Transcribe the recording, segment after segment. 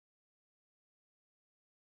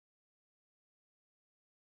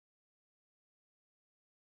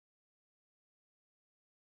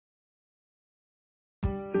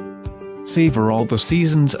Savor all the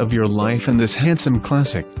seasons of your life in this handsome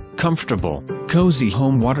classic, comfortable, cozy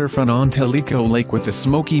home waterfront on Tellico Lake with the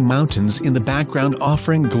Smoky Mountains in the background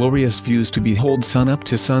offering glorious views to behold sunup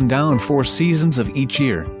to sundown 4 seasons of each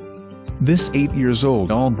year. This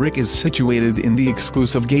 8-year-old all-brick is situated in the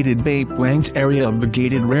exclusive gated Bay Pointe area of the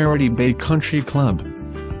gated Rarity Bay Country Club.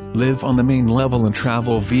 Live on the main level and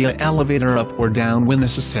travel via elevator up or down when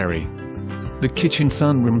necessary. The kitchen,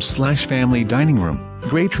 sunroom/family dining room,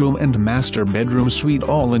 greatroom and master bedroom suite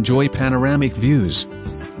all enjoy panoramic views.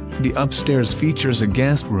 The upstairs features a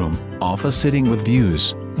guest room, office sitting with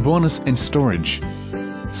views, bonus and storage.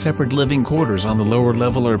 Separate living quarters on the lower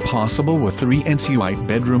level are possible with 3 ensuite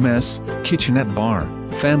bedrooms, kitchenette, bar,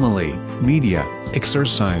 family, media,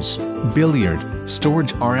 exercise, billiard,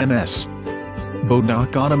 storage, rms.Boat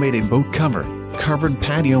automated boat cover, covered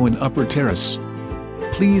patio and upper terrace.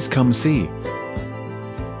 Please come see.